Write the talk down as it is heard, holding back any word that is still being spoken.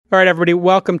All right, everybody,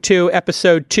 welcome to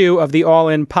episode 2 of the All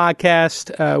In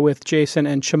podcast with Jason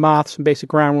and Chamath. Some basic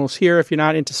ground rules here. If you're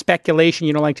not into speculation,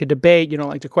 you don't like to debate, you don't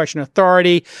like to question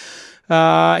authority,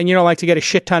 and you don't like to get a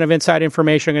shit ton of inside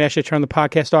information, I'm going to ask you to turn the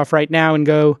podcast off right now and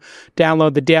go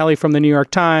download the Daily from the New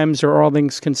York Times or All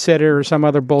Things Considered or some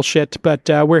other bullshit. But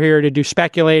we're here to do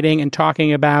speculating and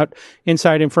talking about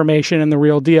inside information and the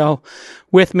real deal.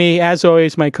 With me, as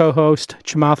always, my co-host,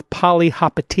 Chamath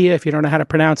Palihapitiya, if you don't know how to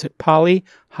pronounce it,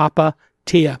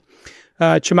 Palihapitiya.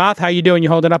 Chamath, how you doing? You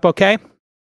holding up okay?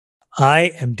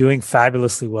 I am doing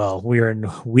fabulously well. We are in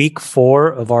week 4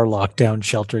 of our lockdown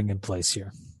sheltering in place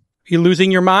here. You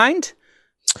losing your mind?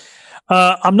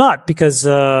 I'm not, because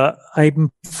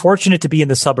I'm fortunate to be in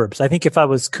the suburbs. I think if I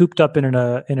was cooped up in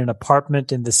an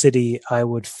apartment in the city, I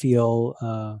would feel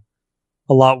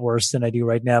a lot worse than I do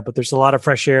right now. But there's a lot of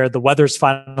fresh air. The weather's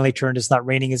finally turned. It's not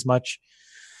raining as much.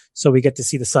 So we get to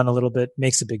see the sun a little bit.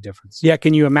 Makes a big difference. Yeah.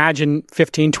 Can you imagine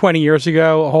 15, 20 years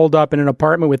ago, holed up in an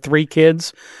apartment with 3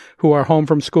 kids who are home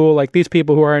from school? Like, these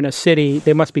people who are in a city,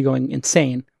 they must be going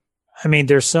insane. I mean,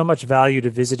 there's so much value to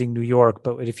visiting New York,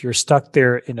 but if you're stuck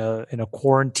there in a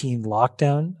quarantine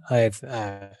lockdown, I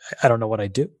don't know what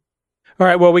I'd do. All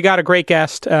right. Well, we got a great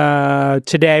guest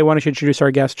today. Why don't you introduce our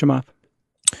guest, Chamath?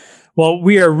 Well,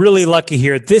 we are really lucky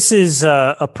here. This is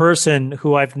a person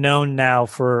who I've known now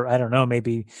for, I don't know,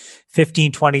 maybe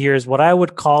 15, 20 years. What I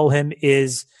would call him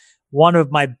is one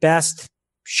of my best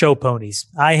show ponies.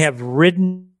 I have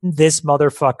ridden this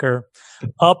motherfucker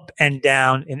up and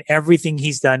down in everything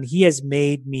he's done. He has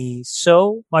made me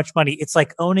so much money. It's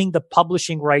like owning the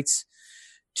publishing rights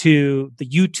to the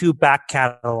YouTube back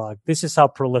catalog. This is how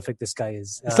prolific this guy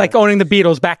is. It's like owning the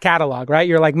Beatles back catalog, right?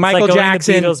 You're like Michael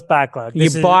Jackson. The Beatles backlog.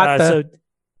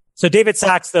 So David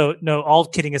Sachs, though, no, all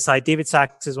kidding aside, David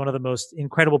Sachs is one of the most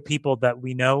incredible people that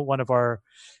we know, one of our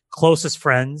closest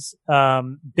friends.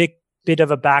 Big bit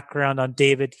of a background on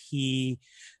David. He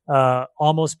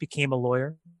almost became a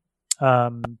lawyer,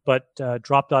 but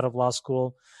dropped out of law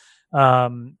school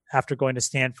after going to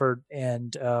Stanford,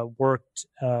 and worked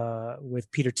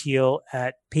with Peter Thiel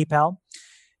at PayPal,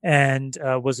 and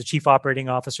was the chief operating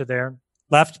officer there.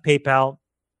 Left PayPal,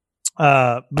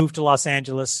 moved to Los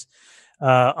Angeles,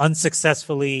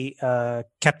 unsuccessfully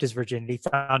kept his virginity,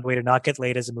 found a way to not get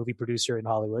laid as a movie producer in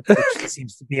Hollywood, which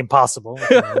seems to be impossible,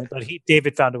 but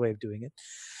David found a way of doing it.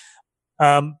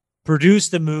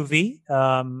 Produced a movie,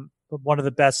 one of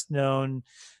the best known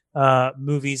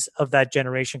movies of that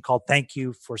generation, called Thank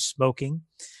You for Smoking.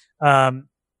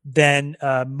 Then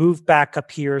moved back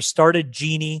up here, started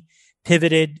Genie,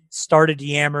 pivoted, started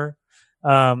Yammer,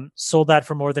 sold that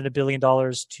for more than $1 billion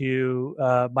to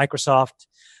Microsoft,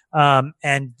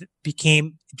 and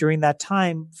became, during that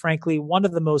time, frankly, one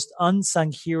of the most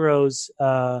unsung heroes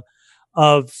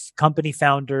of company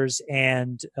founders,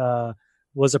 and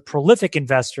was a prolific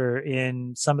investor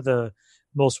in some of the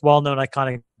most well-known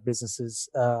iconic businesses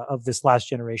of this last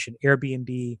generation: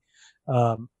 Airbnb,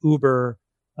 Uber,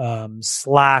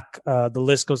 Slack, the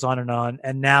list goes on,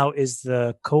 and now is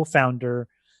the co-founder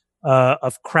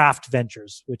of Craft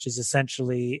Ventures, which is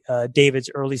essentially David's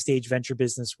early stage venture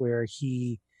business, where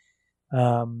he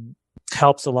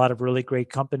helps a lot of really great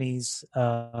companies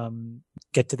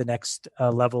get to the next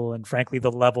level, and frankly,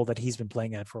 the level that he's been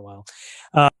playing at for a while.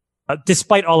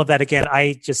 Despite all of that, again,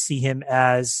 I just see him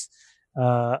as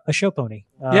a show pony.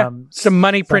 Some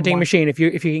money printing machine. If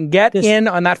you can get in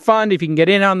on that fund, if you can get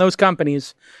in on those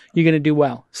companies, you're going to do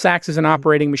well. Sachs is an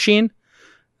operating machine.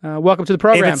 Welcome to the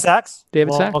program, David Sachs.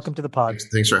 Sachs. Welcome to the pod.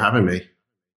 Thanks for having me.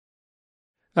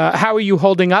 How are you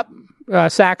holding up,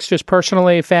 Sachs? Just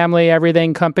personally, family,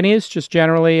 everything, companies, just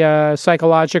generally,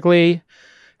 psychologically.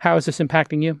 How is this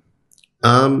impacting you?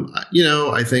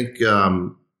 I think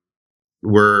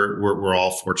we're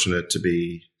all fortunate to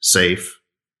be safe.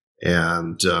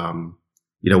 And,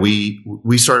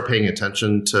 we started paying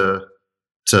attention to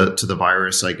the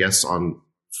virus, I guess,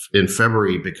 in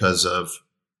February because of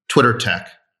Twitter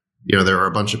tech. There are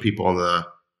a bunch of people in the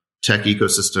tech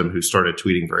ecosystem who started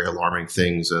tweeting very alarming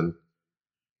things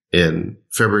in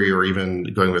February, or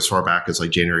even going as far back as like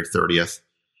January 30th.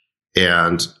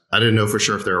 And I didn't know for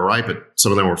sure if they were right, but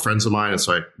some of them were friends of mine. And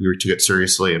so we took it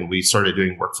seriously, and we started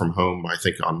doing work from home, I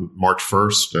think, on March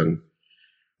 1st. And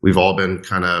we've all been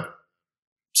kind of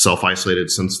self-isolated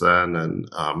since then. And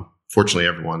fortunately,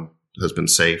 everyone has been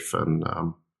safe and,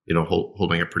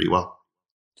 holding it pretty well.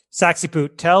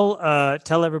 Saxiput,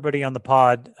 tell everybody on the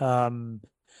pod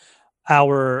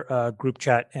our group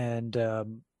chat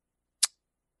and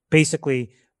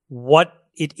basically what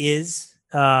it is,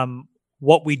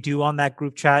 what we do on that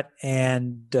group chat,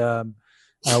 and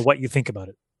what you think about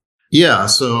it. Yeah.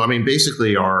 So, I mean,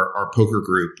 basically our poker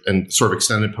group and sort of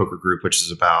extended poker group, which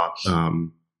is about, I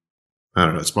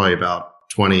don't know, it's probably about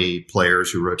 20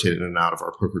 players who rotate in and out of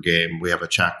our poker game. We have a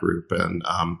chat group, and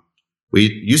we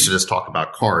used to just talk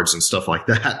about cards and stuff like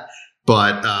that.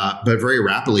 But very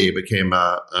rapidly it became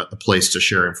a place to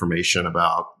share information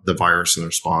about the virus and the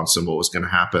response and what was going to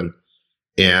happen.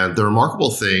 And the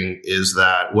remarkable thing is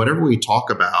that whatever we talk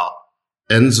about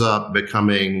ends up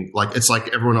becoming like, it's like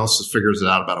everyone else just figures it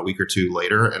out about a week or two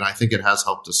later. And I think it has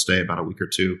helped us stay about a week or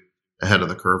two ahead of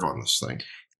the curve on this thing.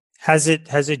 Has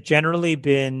it generally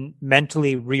been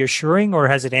mentally reassuring, or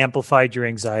has it amplified your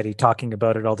anxiety talking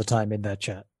about it all the time in that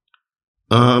chat?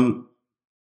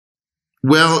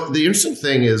 Well, the interesting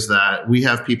thing is that we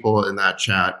have people in that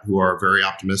chat who are very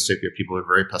optimistic. We have people who are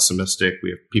very pessimistic. We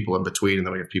have people in between, and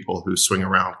then we have people who swing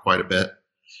around quite a bit.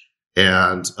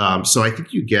 And so I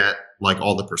think you get like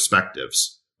all the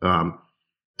perspectives.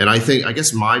 And I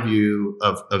guess my view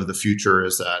of the future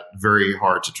is that very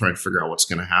hard to try and figure out what's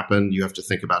going to happen. You have to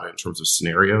think about it in terms of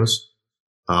scenarios.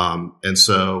 And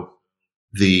so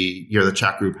the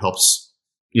chat group helps,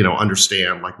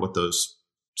 understand like what those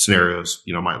scenarios,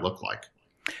 might look like.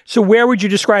 So where would you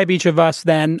describe each of us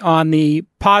then on the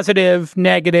positive,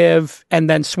 negative, and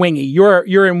then swingy?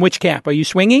 You're in which camp? Are you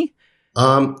swingy?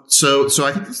 So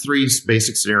I think the three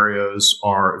basic scenarios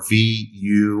are V,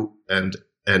 U, and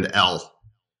L.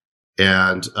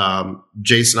 And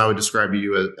Jason, I would describe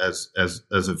you as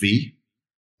a V.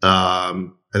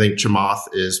 I think Chamath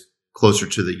is closer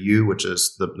to the U, which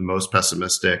is the most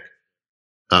pessimistic.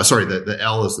 The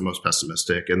L is the most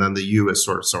pessimistic, and then the U is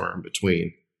sort of somewhere in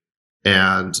between.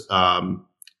 And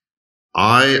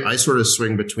I sort of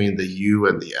swing between the U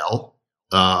and the L,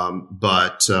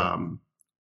 but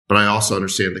I also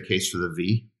understand the case for the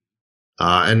V.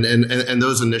 And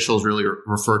those initials really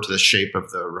refer to the shape of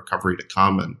the recovery to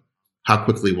come and how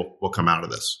quickly we'll come out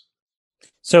of this.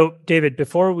 So, David,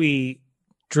 before we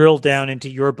drill down into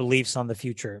your beliefs on the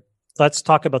future, let's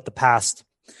talk about the past.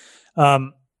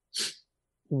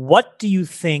 What do you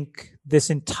think this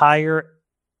entire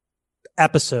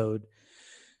episode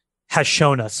has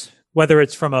shown us, whether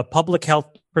it's from a public health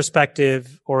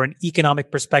perspective or an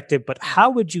economic perspective, but how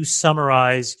would you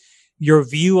summarize your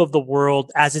view of the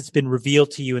world as it's been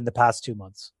revealed to you in the past 2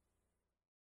 months?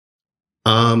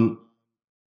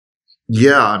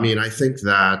 Yeah, I mean, I think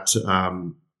that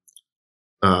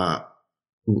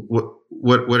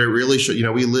what it really should,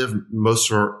 we live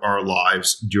most of our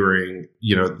lives during,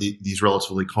 these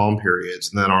relatively calm periods,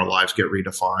 and then our lives get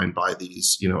redefined by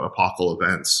these, epochal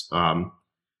events.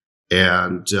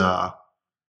 And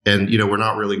we're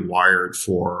not really wired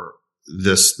for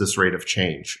this rate of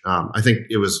change. I think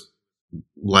it was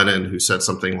Lenin who said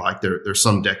something like there's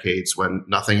some decades when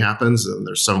nothing happens, and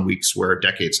there's some weeks where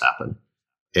decades happen.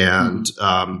 And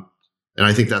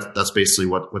I think that's basically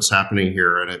what's happening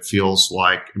here. And it feels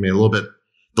like, a little bit,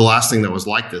 the last thing that was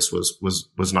like this was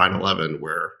 9/11,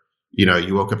 where,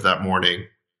 you woke up that morning,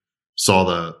 saw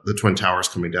the Twin Towers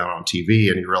coming down on TV,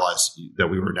 and you realized that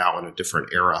we were now in a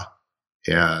different era.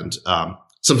 And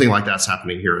something like that's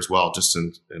happening here as well, just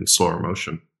in slower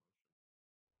motion.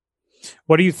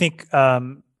 What do you think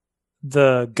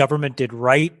the government did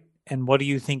right, and what do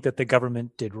you think that the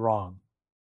government did wrong?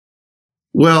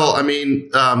 Well, limiting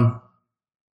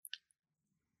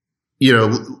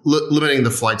the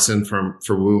flights in from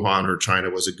Wuhan or China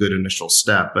was a good initial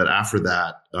step, but after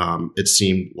that, it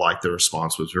seemed like the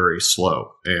response was very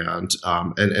slow and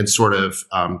sort of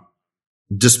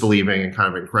disbelieving and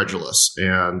kind of incredulous,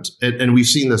 and we've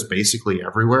seen this basically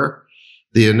everywhere.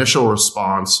 The initial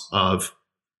response of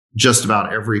just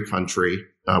about every country,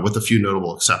 with a few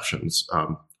notable exceptions,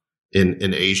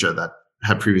 in Asia that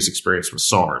had previous experience with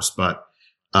SARS, but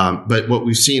what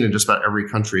we've seen in just about every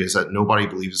country is that nobody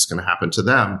believes it's going to happen to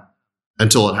them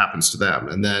until it happens to them.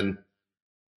 And then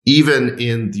even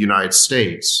in the United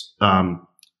States,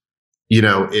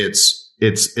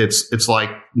 it's like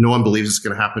no one believes it's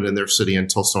going to happen in their city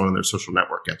until someone in their social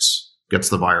network gets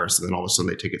the virus. And then all of a sudden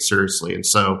they take it seriously. And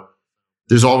so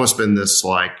there's almost been this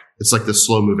it's like this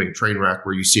slow moving train wreck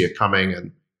where you see it coming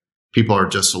and people are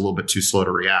just a little bit too slow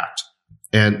to react.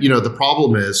 And, the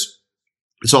problem is,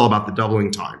 it's all about the doubling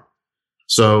time.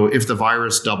 So if the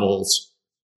virus doubles,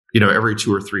 every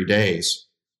 2 or 3 days,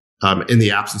 in the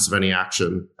absence of any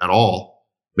action at all,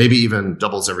 maybe even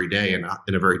doubles every day in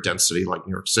a very dense city like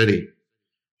New York City,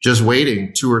 just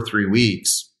waiting 2 or 3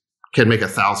 weeks can make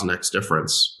 1,000x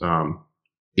difference,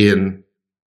 in,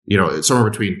 somewhere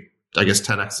between, I guess,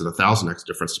 10x and 1,000x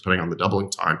difference, depending on the doubling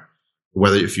time,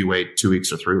 whether if you wait 2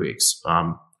 weeks or 3 weeks.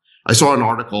 I saw an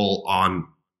article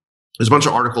there's a bunch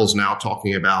of articles now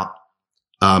talking about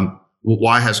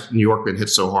why has New York been hit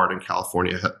so hard and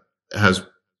California has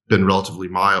been relatively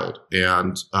mild?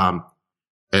 And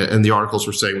the articles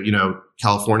were saying,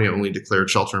 California only declared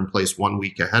shelter in place 1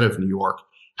 week ahead of New York.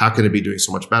 How can it be doing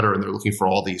so much better? And they're looking for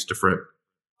all these different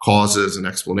causes and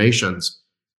explanations.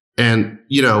 And,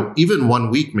 even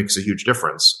 1 week makes a huge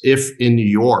difference. If in New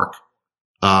York,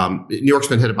 New York's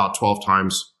been hit about 12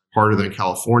 times harder than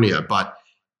California, but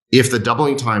if the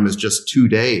doubling time is just 2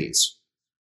 days,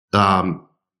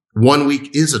 1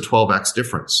 week is a 12x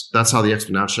difference. That's how the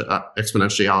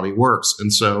exponentiality works.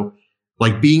 And so,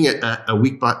 like being a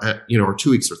week, or 2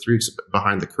 weeks or 3 weeks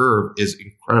behind the curve is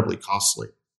incredibly costly.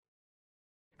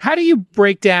 How do you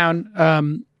break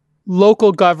down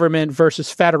local government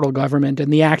versus federal government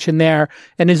and the action there?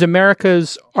 And is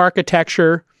America's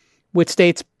architecture with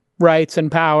states' rights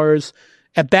and powers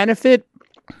a benefit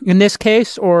in this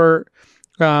case, or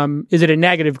is it a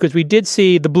negative? Because we did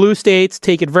see the blue states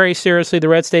take it very seriously. The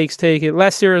red states take it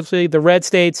less seriously. The red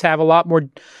states have a lot more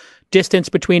distance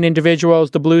between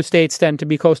individuals. The blue states tend to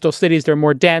be coastal cities. They're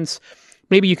more dense.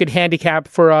 Maybe you could handicap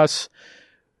for us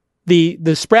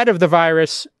the spread of the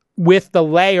virus with the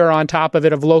layer on top of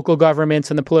it of local governments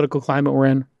and the political climate we're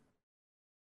in.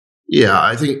 Yeah,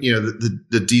 I think,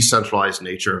 the decentralized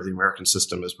nature of the American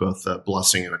system is both a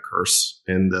blessing and a curse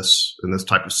in this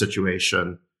type of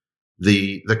situation.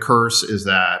 The curse is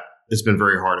that it's been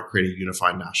very hard to create a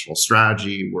unified national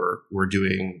strategy. We're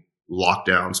doing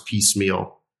lockdowns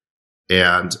piecemeal.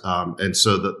 And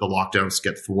so the lockdowns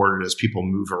get thwarted as people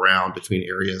move around between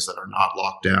areas that are not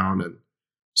locked down and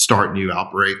start new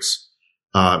outbreaks.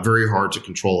 Very hard to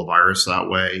control a virus that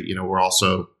way. We're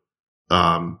also,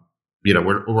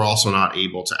 we're also not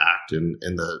able to act in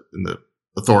the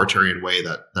authoritarian way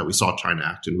that we saw China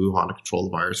act in Wuhan to control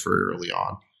the virus very early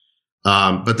on.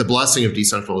 But the blessing of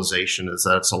decentralization is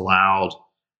that it's allowed,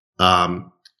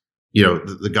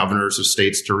 the governors of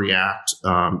states to react,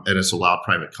 and it's allowed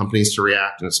private companies to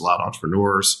react, and it's allowed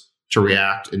entrepreneurs to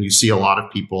react. And you see a lot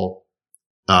of people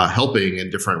helping in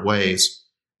different ways.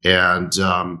 And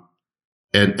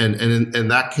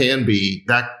that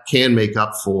can make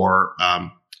up for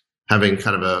having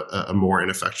kind of a more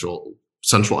ineffectual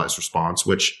centralized response,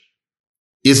 which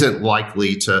isn't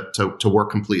likely to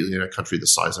work completely in a country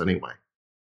this size anyway.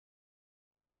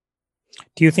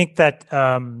 Do you think that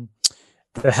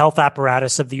the health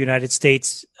apparatus of the United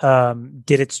States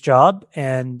did its job,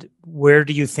 and where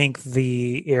do you think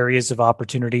the areas of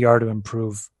opportunity are to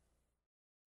improve?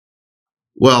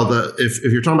 Well, if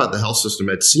you're talking about the health system,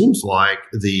 it seems like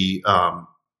the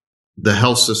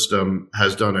health system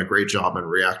has done a great job in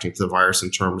reacting to the virus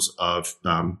in terms of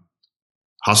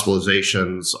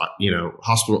hospitalizations,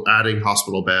 adding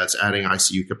hospital beds, adding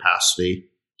ICU capacity.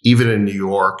 Even in New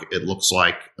York, it looks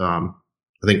like I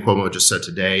think Cuomo just said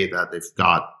today that they've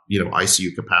got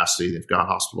ICU capacity, they've got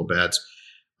hospital beds.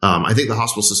 I think the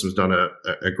hospital system has done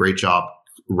a great job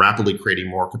rapidly creating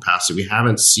more capacity. We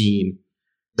haven't seen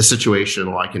a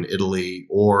situation like in Italy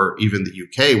or even the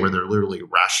UK where they're literally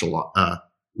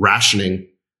rationing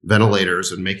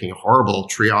ventilators and making horrible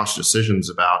triage decisions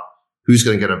about who's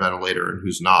going to get a ventilator and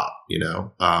who's not.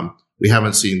 We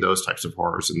haven't seen those types of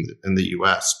horrors in the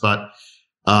US. But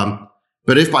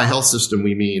if by health system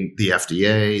we mean the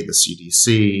FDA, the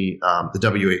CDC, the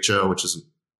WHO, which isn't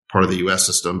part of the US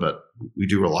system, but we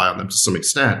do rely on them to some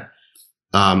extent,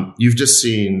 you've just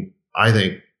seen, I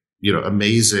think,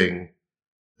 amazing,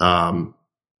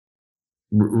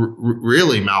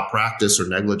 really malpractice or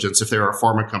negligence. If they were a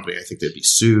pharma company, I think they'd be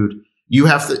sued. You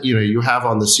have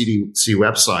on the CDC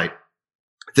website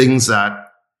things that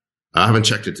I haven't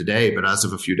checked it today, but as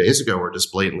of a few days ago, are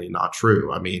just blatantly not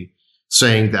true. I mean,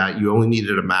 saying that you only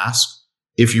needed a mask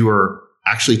if you were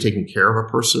actually taking care of a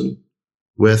person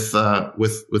with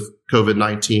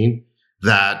COVID-19,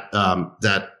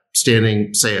 that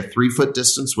standing, say, a 3-foot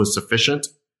distance was sufficient.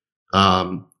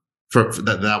 For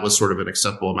that was sort of an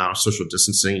acceptable amount of social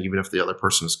distancing, even if the other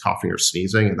person is coughing or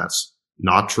sneezing, and that's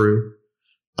not true.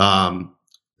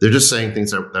 They're just saying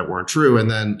things that weren't true. And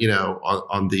then,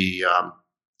 on the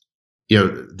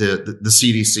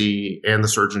CDC and the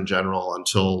Surgeon General,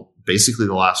 until basically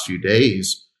the last few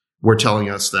days, were telling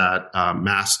us that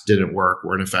masks didn't work,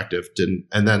 were ineffective,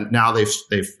 and then now they've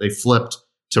flipped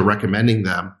to recommending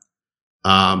them,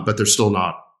 but they're still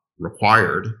not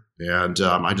required. And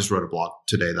I just wrote a blog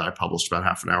today that I published about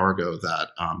half an hour ago that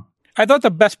I thought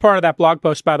the best part of that blog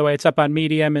post, by the way, it's up on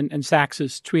Medium, and Sachs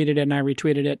has tweeted it and I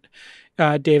retweeted it,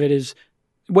 David, is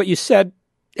what you said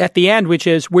at the end, which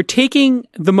is we're taking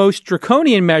the most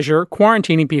draconian measure,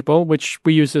 quarantining people, which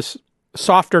we use this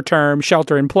softer term,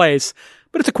 shelter in place,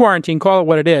 but it's a quarantine, call it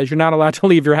what it is. You're not allowed to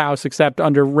leave your house except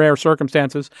under rare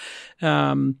circumstances.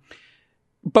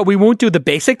 but we won't do the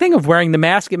basic thing of wearing the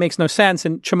mask. It makes no sense.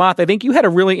 And Chamath, I think you had a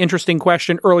really interesting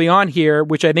question early on here,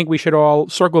 which I think we should all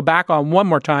circle back on one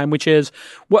more time, which is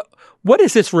what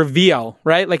does this reveal,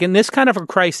 right? Like in this kind of a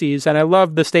crisis, and I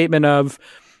love the statement of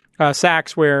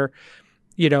Sachs where,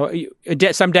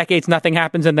 some decades nothing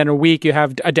happens and then a week you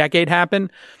have a decade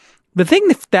happen. The thing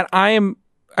that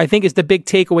I think is the big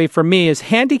takeaway for me is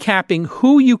handicapping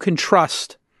who you can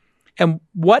trust and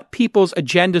what people's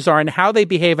agendas are and how they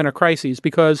behave in a crisis,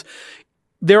 because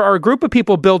there are a group of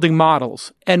people building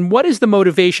models. And what is the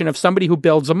motivation of somebody who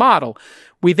builds a model?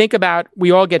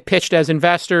 We all get pitched as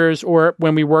investors, or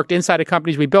when we worked inside of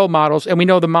companies, we build models and we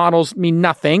know the models mean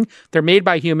nothing. They're made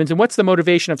by humans. And what's the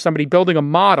motivation of somebody building a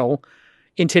model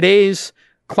in today's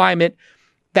climate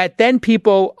that then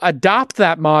people adopt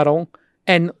that model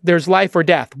and there's life or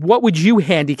death? What would you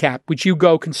handicap? Would you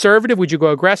go conservative? Would you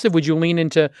go aggressive? Would you lean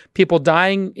into people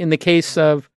dying in the case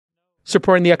of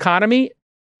supporting the economy?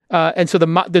 And so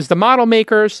there's the model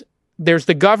makers, there's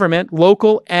the government,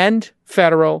 local and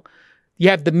federal. You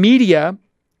have the media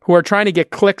who are trying to get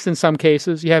clicks in some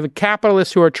cases. You have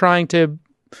capitalists who are trying to,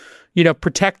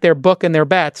 protect their book and their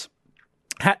bets.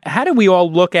 How do we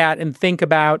all look at and think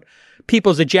about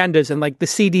people's agendas, and like the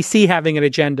CDC having an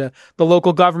agenda, the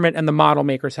local government and the model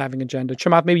makers having an agenda?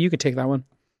 Chamath, maybe you could take that one.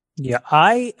 Yeah,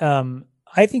 I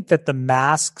think that the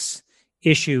masks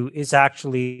issue is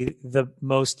actually the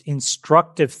most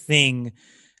instructive thing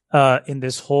in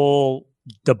this whole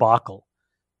debacle.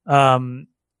 And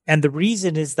the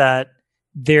reason is that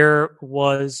there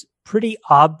was pretty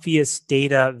obvious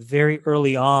data very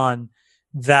early on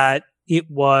that it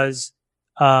was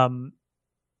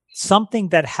something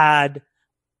that had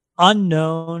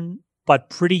unknown but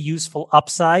pretty useful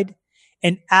upside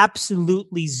and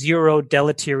absolutely zero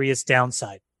deleterious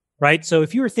downside, right? So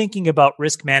if you were thinking about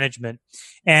risk management,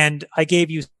 and I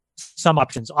gave you some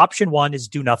options. Option 1 is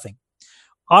do nothing.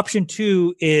 Option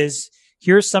 2 is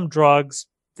here's some drugs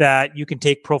that you can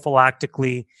take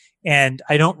prophylactically, and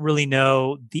I don't really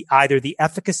know either the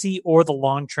efficacy or the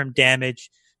long-term damage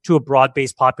to a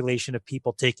broad-based population of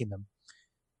people taking them.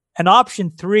 And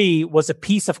option 3 was a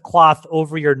piece of cloth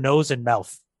over your nose and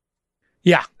mouth.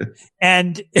 Yeah.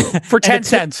 And for 10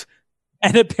 cents.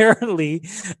 And apparently,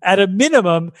 at a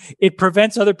minimum, it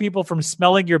prevents other people from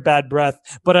smelling your bad breath.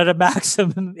 But at a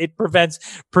maximum, it prevents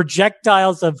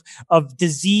projectiles of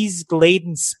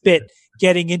disease-laden spit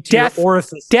getting into your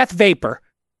orifice. Death vapor.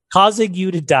 Causing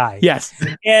you to die. Yes.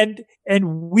 And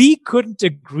we couldn't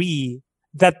agree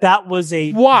that was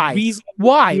a reason.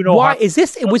 Why? Why is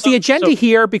this? Was the agenda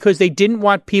here because they didn't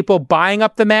want people buying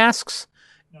up the masks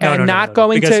and not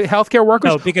going to healthcare workers?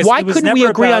 No, because why couldn't we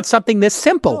agree on something this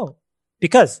simple? No,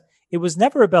 because it was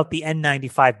never about the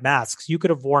N95 masks. You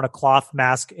could have worn a cloth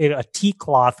mask. A tea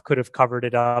cloth could have covered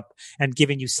it up and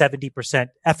given you 70%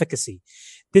 efficacy.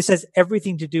 This has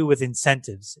everything to do with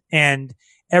incentives and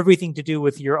everything to do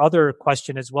with your other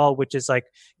question as well, which is like,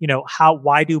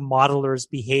 why do modelers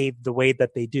behave the way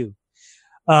that they do?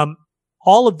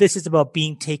 All of this is about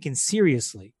being taken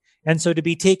seriously. And so to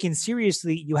be taken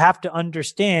seriously, you have to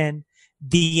understand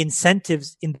the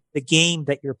incentives in the game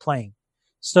that you're playing.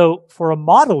 So for a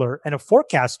modeler and a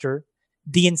forecaster,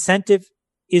 the incentive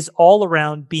is all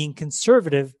around being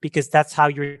conservative because that's how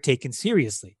you're taken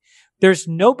seriously. There's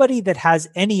nobody that has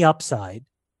any upside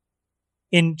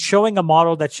in showing a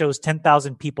model that shows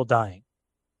 10,000 people dying.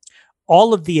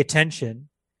 All of the attention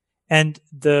and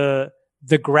the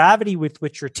gravity with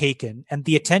which you're taken and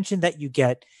the attention that you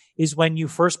get is when you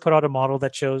first put out a model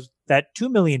that shows that 2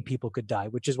 million people could die,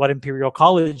 which is what Imperial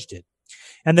College did.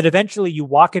 And then eventually you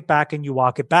walk it back and you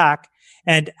walk it back.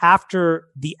 And after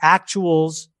the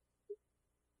actuals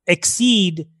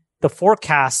exceed the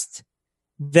forecast,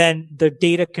 then the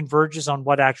data converges on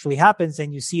what actually happens.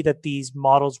 And you see that these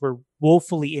models were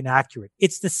woefully inaccurate.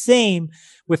 It's the same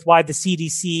with why the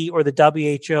CDC or the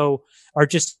WHO are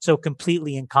just so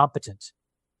completely incompetent,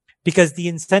 because the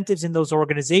incentives in those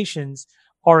organizations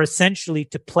are essentially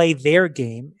to play their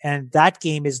game. And that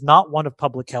game is not one of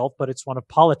public health, but it's one of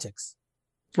politics.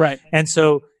 Right. And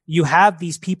so you have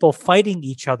these people fighting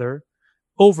each other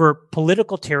over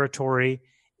political territory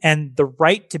and the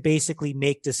right to basically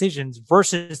make decisions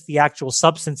versus the actual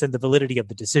substance and the validity of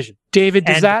the decision. David,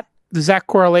 does that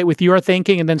correlate with your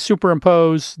thinking and then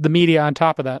superimpose the media on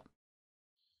top of that?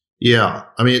 Yeah.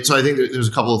 I mean, so I think there's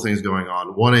a couple of things going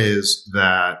on. One is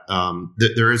that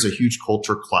there is a huge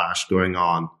culture clash going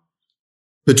on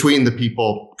between the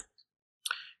people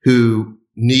who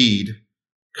need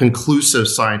conclusive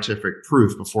scientific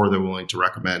proof before they're willing to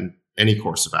recommend any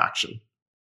course of action.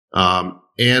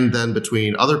 And then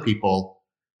between other people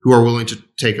who are willing to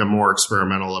take a more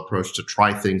experimental approach to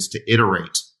try things, to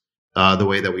iterate the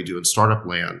way that we do in startup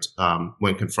land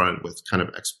when confronted with kind of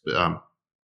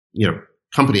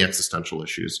company existential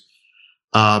issues.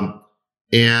 And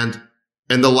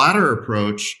the latter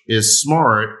approach is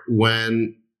smart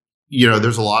when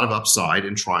there's a lot of upside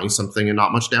in trying something and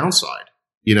not much downside.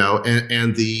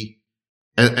 And the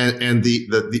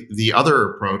other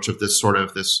approach of this sort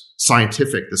of this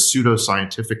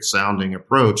pseudo-scientific sounding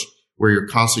approach where you're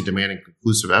constantly demanding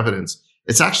conclusive evidence,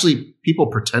 it's actually people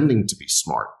pretending to be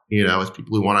smart. It's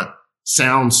people who want to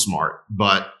sound smart,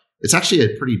 but it's actually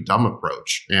a pretty dumb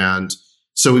approach. And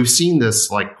so we've seen this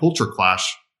like culture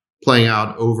clash playing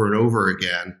out over and over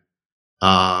again.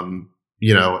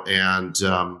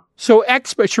 So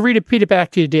experts, should repeat it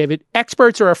back to you, David.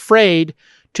 Experts are afraid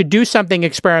to do something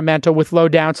experimental with low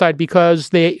downside because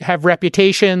they have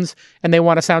reputations and they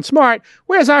want to sound smart,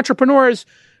 whereas entrepreneurs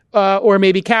or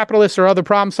maybe capitalists or other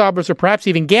problem solvers or perhaps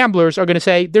even gamblers are going to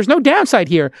say, there's no downside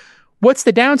here. What's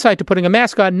the downside to putting a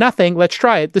mask on? Nothing. Let's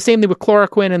try it. The same thing with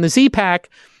chloroquine and the Z-Pack.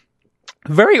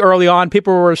 Very early on,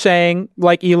 people were saying,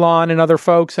 like Elon and other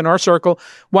folks in our circle,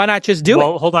 why not just do it?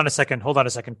 Well, hold on a second.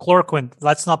 Chloroquine,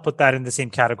 let's not put that in the same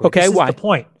category. Okay, this why? Is the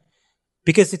point.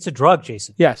 Because it's a drug,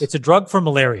 Jason. Yes. It's a drug for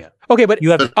malaria. Okay, but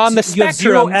you have on the spectrum, you have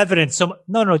zero evidence.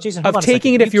 No, Jason, hold of on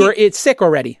taking it if it's sick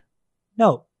already.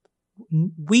 No,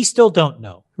 we still don't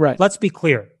know. Right. Let's be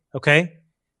clear. Okay.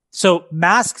 So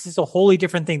masks is a wholly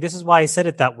different thing. This is why I said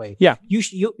it that way. Yeah.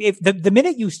 If the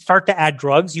minute you start to add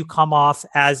drugs, you come off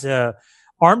as a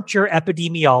armchair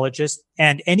epidemiologist,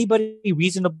 and anybody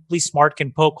reasonably smart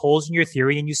can poke holes in your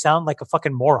theory, and you sound like a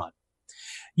fucking moron.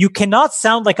 You cannot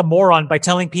sound like a moron by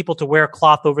telling people to wear a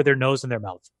cloth over their nose and their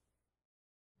mouth.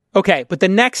 Okay, but the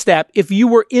next step, if you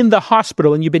were in the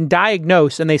hospital and you've been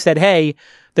diagnosed and they said, hey,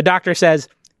 the doctor says,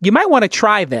 you might want to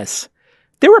try this.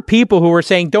 There were people who were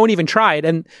saying, don't even try it.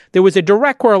 And there was a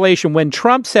direct correlation. When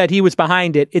Trump said he was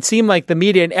behind it, it seemed like the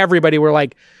media and everybody were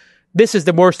like, this is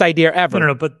the worst idea ever.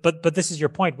 No, but this is your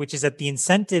point, which is that the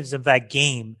incentives of that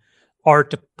game are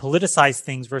to politicize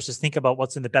things versus think about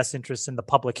what's in the best interest and the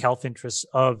public health interests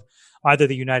of either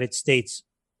the United States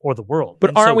or the world.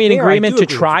 But aren't we in agreement to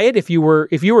try it? If you were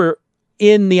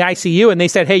in the ICU and they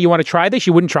said, hey, you want to try this?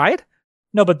 You wouldn't try it?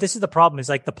 No, but this is the problem, is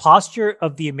like the posture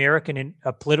of the American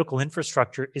political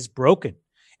infrastructure is broken.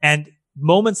 And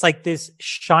moments like this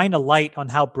shine a light on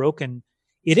how broken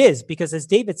it is. Because as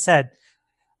David said,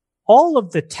 all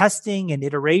of the testing and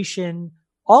iteration,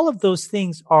 all of those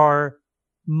things are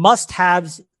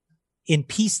must-haves in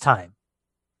peacetime.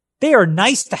 They are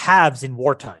nice-to-haves in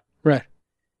wartime. Right.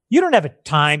 You don't have a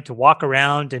time to walk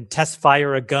around and test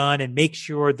fire a gun and make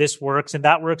sure this works and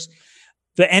that works.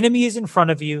 The enemy is in front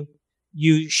of you.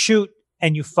 You shoot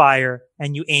and you fire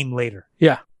and you aim later.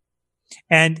 Yeah.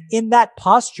 And in that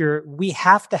posture, we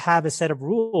have to have a set of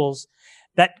rules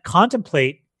that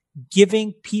contemplate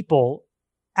giving people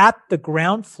at the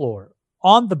ground floor,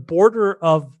 on the border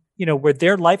of, where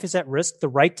their life is at risk, the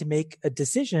right to make a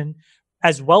decision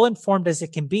as well informed as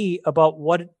it can be about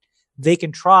what they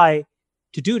can try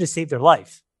to do to save their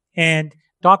life. And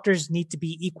doctors need to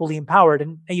be equally empowered.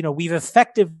 And, we've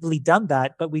effectively done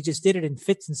that, but we just did it in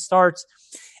fits and starts.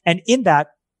 And in that,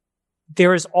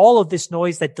 there is all of this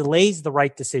noise that delays the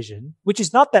right decision, which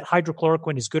is not that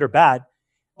hydrochloroquine is good or bad,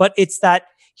 but it's that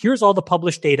here's all the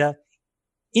published data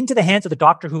into the hands of the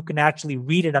doctor who can actually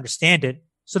read and understand it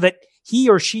so that he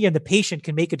or she and the patient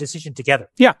can make a decision together.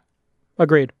 Yeah,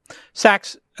 agreed.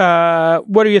 Sachs, what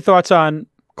are your thoughts on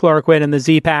chloroquine and the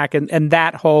Z-Pack and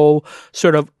that whole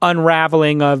sort of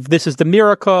unraveling of this is the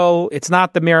miracle, it's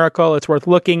not the miracle, it's worth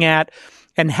looking at,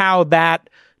 and how that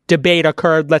debate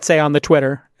occurred, let's say, on the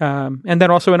Twitter, and then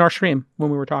also in our stream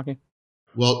when we were talking?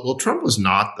 Well, Trump was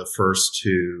not the first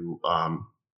to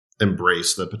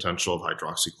embrace the potential of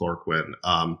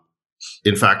hydroxychloroquine.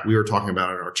 In fact, we were talking about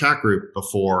it in our chat group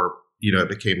before, it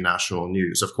became national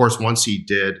news. Of course, once he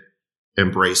did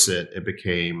embrace it, it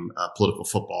became political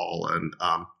football, and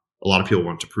a lot of people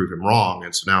want to prove him wrong.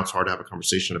 And so now it's hard to have a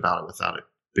conversation about it without it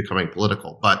becoming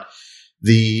political. But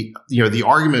the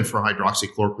argument for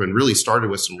hydroxychloroquine really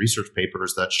started with some research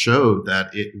papers that showed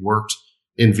that it worked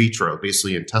in vitro,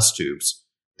 basically in test tubes,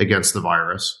 against the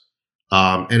virus.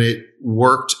 And it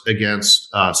worked against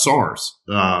SARS,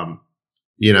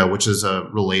 which is a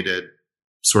related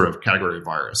sort of category of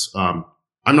virus.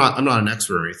 I'm not an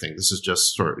expert or anything. This is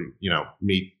just sort of,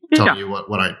 me telling you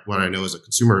what I know as a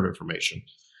consumer of information.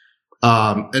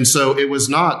 And so it was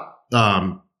not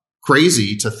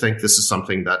crazy to think this is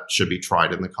something that should be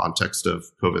tried in the context of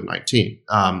COVID-19.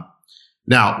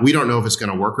 Now, we don't know if it's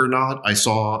going to work or not. I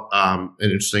saw an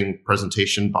interesting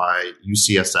presentation by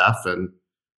UCSF, and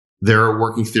their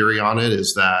working theory on it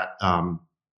is that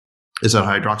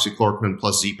hydroxychloroquine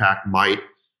plus Z-Pak might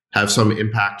have some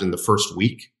impact in the first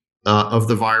week of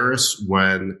the virus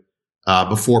when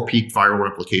before peak viral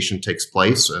replication takes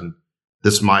place, and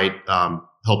this might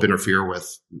help interfere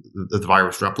with the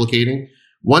virus replicating.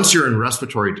 Once you're in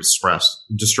respiratory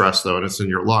distress though, and it's in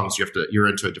your lungs, you're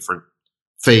into a different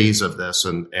phase of this,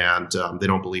 and they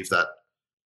don't believe that.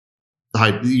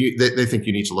 They think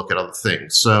you need to look at other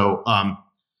things. So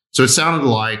it sounded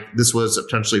like this was a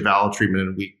potentially valid treatment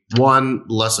in week 1,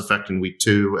 less effect in week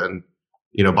 2, and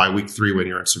by week 3, when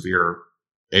you're in severe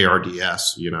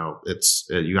ARDS, it's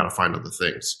you got to find other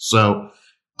things. So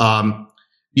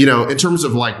in terms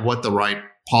of like what the right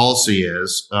policy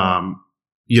is,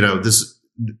 this.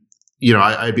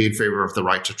 I'd be in favor of the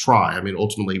right to try. I mean,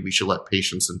 ultimately, we should let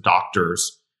patients and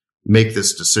doctors make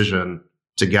this decision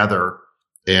together.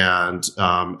 And so,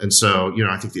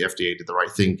 I think the FDA did the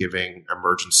right thing, giving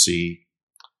emergency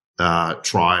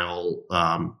trial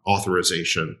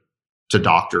authorization to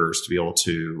doctors to be able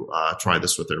to try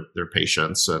this with their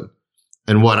patients.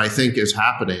 And what I think is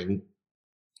happening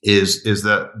is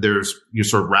that there's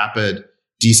sort of rapid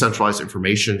decentralized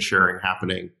information sharing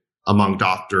happening among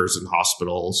doctors and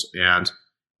hospitals. And,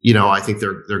 I think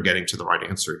they're getting to the right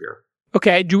answer here.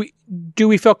 Okay. Do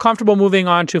we feel comfortable moving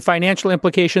on to financial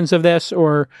implications of this,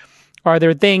 or are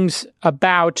there things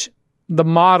about the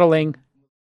modeling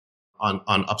on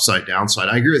upside downside?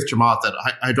 I agree with Chamath that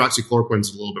hydroxychloroquine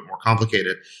is a little bit more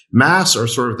complicated. Masks are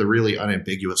sort of the really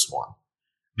unambiguous one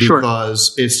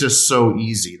because it's just so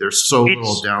easy. There's so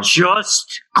little downside. It's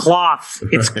just cloth.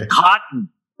 It's cotton.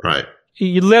 Right.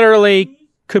 You literally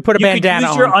could put a bandana on. You could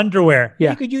use your underwear.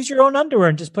 Yeah. You could use your own underwear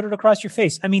and just put it across your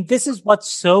face. I mean, this is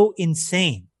what's so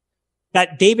insane.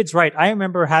 That David's right. I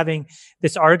remember having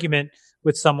this argument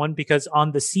with someone because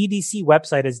on the CDC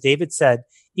website, as David said,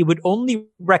 it would only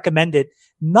recommend it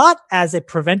not as a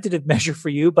preventative measure for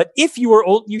you, but if you were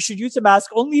old, you should use a mask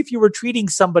only if you were treating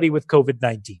somebody with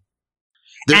COVID-19.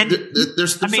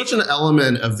 There's such an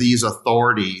element of these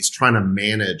authorities trying to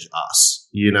manage us.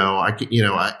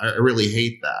 I really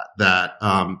hate that.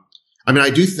 I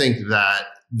do think that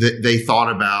they thought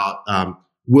about,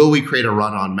 will we create a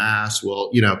run on masks?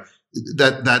 Well,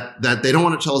 that they don't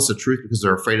want to tell us the truth because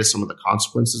they're afraid of some of the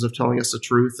consequences of telling us the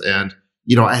truth. And,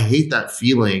 I hate that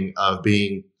feeling of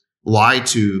being lied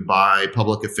to by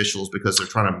public officials because they're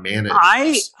trying to manage.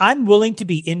 I'm willing to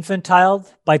be infantile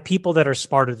by people that are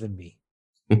smarter than me.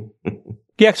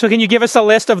 Yeah. So can you give us a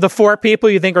list of the 4 people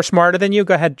you think are smarter than you?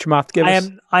 Go ahead, Chamath. Give us.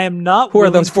 I am not. Who are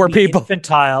those 4 people?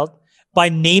 Infantile by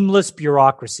nameless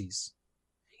bureaucracies.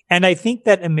 And I think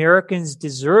that Americans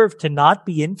deserve to not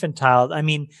be infantile. I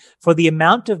mean, for the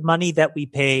amount of money that we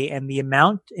pay and the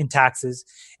amount in taxes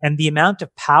and the amount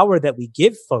of power that we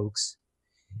give folks,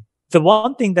 the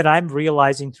one thing that I'm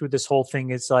realizing through this whole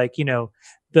thing is like,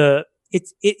 it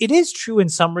is true in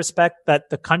some respect that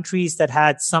the countries that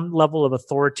had some level of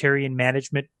authoritarian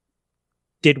management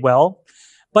did well,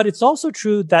 but it's also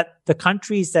true that the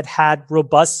countries that had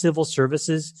robust civil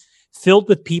services filled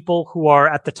with people who are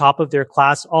at the top of their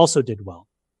class also did well.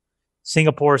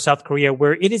 Singapore, South Korea,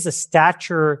 where it is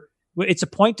it's a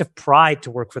point of pride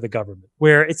to work for the government,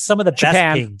 where it's some of the best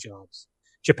paying jobs.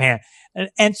 Japan.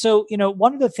 And so,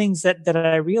 one of the things that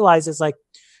I realize is like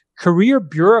career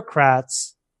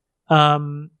bureaucrats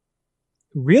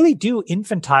really do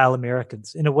infantile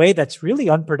Americans in a way that's really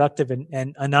unproductive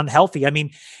and unhealthy. I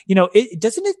mean,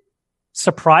 doesn't it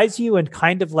surprise you and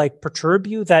kind of like perturb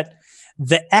you that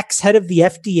the ex-head of the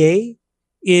FDA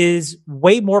is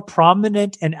way more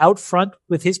prominent and out front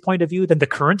with his point of view than the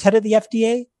current head of the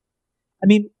FDA? I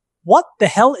mean, what the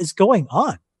hell is going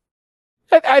on?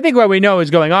 I think what we know is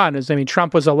going on is,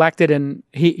 Trump was elected and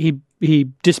he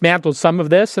dismantled some of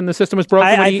this, and the system was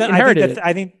broken when he inherited it.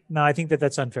 I think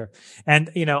that's unfair. And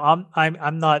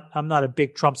I'm not a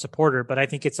big Trump supporter, but I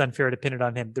think it's unfair to pin it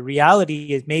on him. The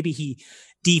reality is maybe he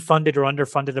defunded or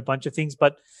underfunded a bunch of things,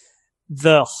 but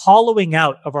the hollowing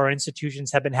out of our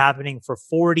institutions have been happening for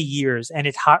 40 years, and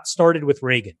it started with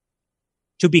Reagan,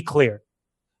 to be clear,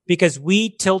 because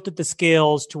we tilted the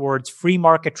scales towards free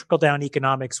market trickle-down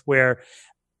economics, where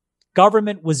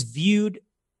government was viewed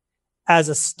as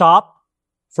a stop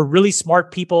for really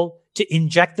smart people to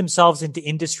inject themselves into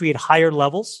industry at higher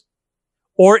levels,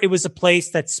 or it was a place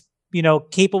that's,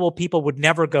 capable people would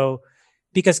never go,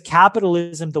 because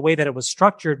capitalism, the way that it was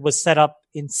structured, was set up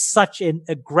in such an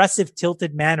aggressive,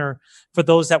 tilted manner for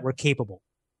those that were capable.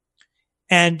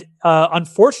 And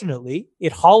unfortunately,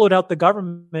 it hollowed out the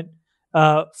government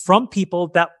from people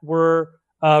that were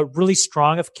really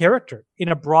strong of character in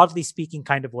a broadly speaking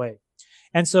kind of way.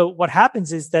 And so what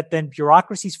happens is that then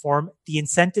bureaucracies form, the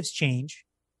incentives change,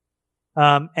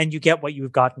 and you get what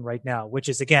you've gotten right now, which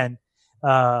is again,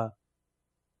 it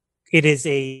is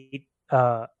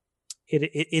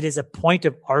a point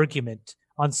of argument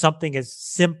on something as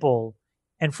simple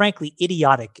and frankly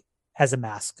idiotic as a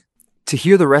mask. To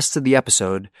hear the rest of the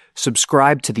episode,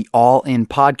 subscribe to the All In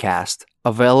podcast,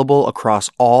 available across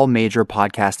all major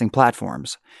podcasting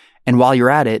platforms. And while you're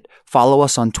at it, follow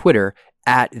us on Twitter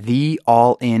 @TheAllInPod.